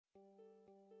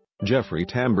Jeffrey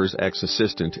Tambor's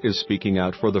ex-assistant is speaking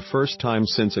out for the first time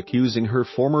since accusing her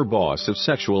former boss of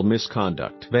sexual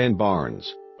misconduct. Van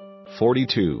Barnes,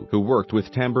 42, who worked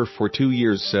with Tambor for 2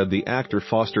 years, said the actor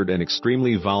fostered an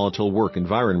extremely volatile work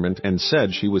environment and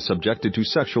said she was subjected to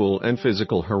sexual and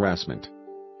physical harassment,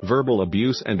 verbal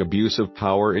abuse and abuse of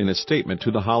power in a statement to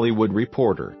The Hollywood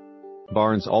Reporter.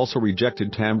 Barnes also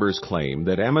rejected Tambor's claim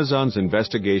that Amazon's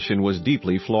investigation was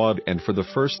deeply flawed and for the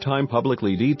first time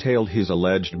publicly detailed his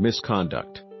alleged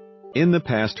misconduct. In the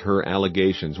past, her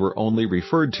allegations were only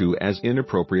referred to as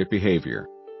inappropriate behavior.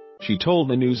 She told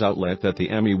the news outlet that the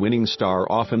Emmy-winning star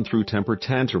often threw temper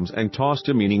tantrums and tossed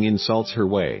demeaning insults her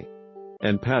way,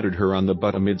 and patted her on the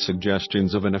butt amid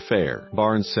suggestions of an affair.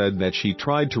 Barnes said that she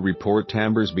tried to report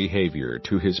Tambor's behavior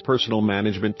to his personal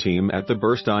management team at the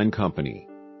Burstein Company,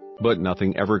 but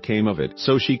nothing ever came of it,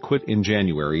 so she quit in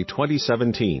January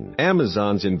 2017.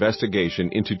 Amazon's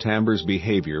investigation into Tambor's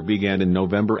behavior began in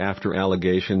November after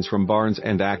allegations from Barnes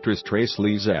and actress Trace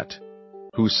Lizette,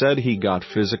 who said he got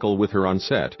physical with her on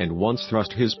set and once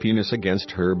thrust his penis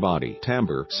against her body.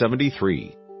 Tambor,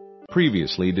 73,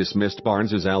 previously dismissed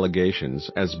Barnes's allegations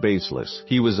as baseless.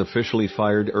 He was officially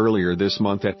fired earlier this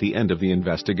month at the end of the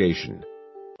investigation.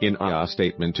 In a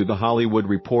statement to The Hollywood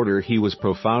Reporter, he was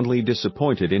profoundly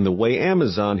disappointed in the way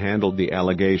Amazon handled the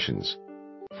allegations.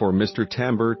 For Mr.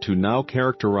 Tambor to now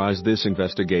characterize this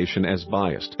investigation as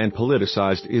biased and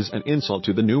politicized is an insult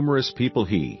to the numerous people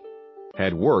he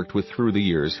had worked with through the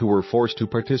years who were forced to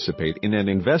participate in an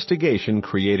investigation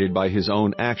created by his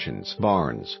own actions.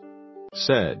 Barnes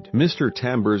said, "Mr.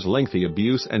 Tambor's lengthy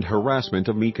abuse and harassment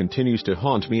of me continues to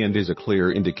haunt me and is a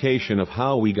clear indication of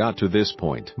how we got to this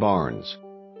point." Barnes,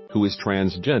 who is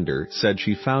transgender, said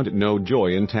she found no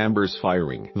joy in Tambor's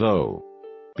firing, though,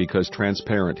 because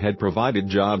Transparent had provided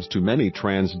jobs to many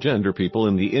transgender people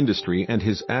in the industry and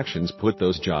his actions put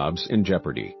those jobs in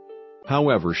jeopardy.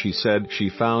 However, she said she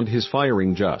found his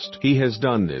firing just. "He has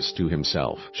done this to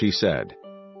himself," she said.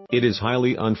 "It is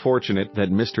highly unfortunate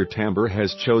that Mr. Tambor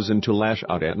has chosen to lash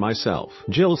out at myself,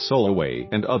 Jill Soloway,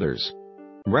 and others,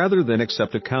 rather than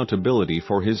accept accountability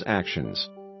for his actions."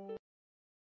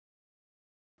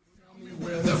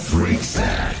 Where the freaks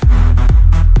at?